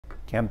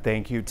Cam,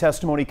 thank you.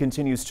 Testimony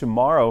continues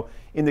tomorrow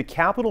in the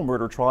capital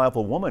murder trial of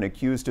a woman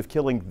accused of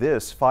killing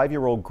this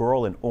 5-year-old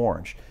girl in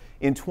Orange.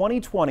 In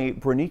 2020,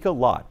 Brenika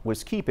Lott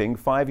was keeping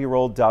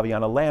 5-year-old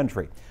Daviana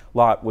Landry.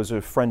 Lott was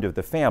a friend of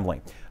the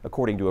family.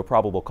 According to a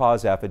probable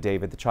cause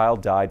affidavit, the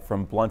child died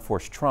from blunt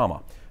force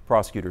trauma.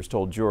 Prosecutors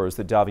told jurors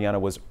that Daviana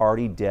was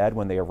already dead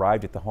when they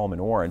arrived at the home in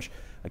Orange.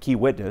 A key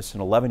witness, an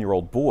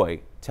 11-year-old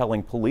boy,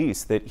 telling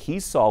police that he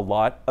saw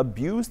Lott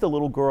abuse the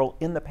little girl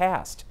in the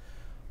past.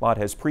 Lott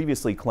has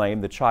previously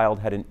claimed the child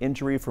had an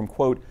injury from,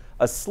 quote,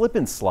 a slip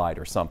and slide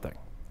or something.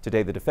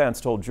 Today, the defense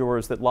told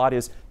jurors that Lott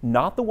is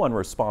not the one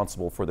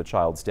responsible for the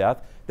child's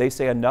death. They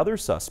say another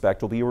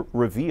suspect will be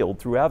revealed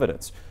through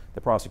evidence.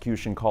 The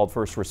prosecution called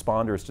first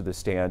responders to the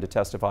stand to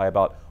testify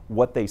about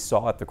what they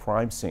saw at the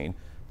crime scene.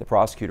 The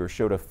prosecutor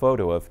showed a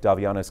photo of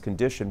Daviana's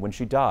condition when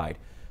she died.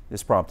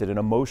 This prompted an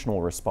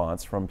emotional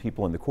response from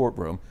people in the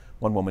courtroom.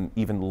 One woman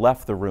even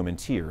left the room in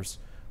tears.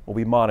 We'll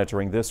be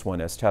monitoring this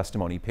one as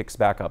testimony picks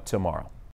back up tomorrow.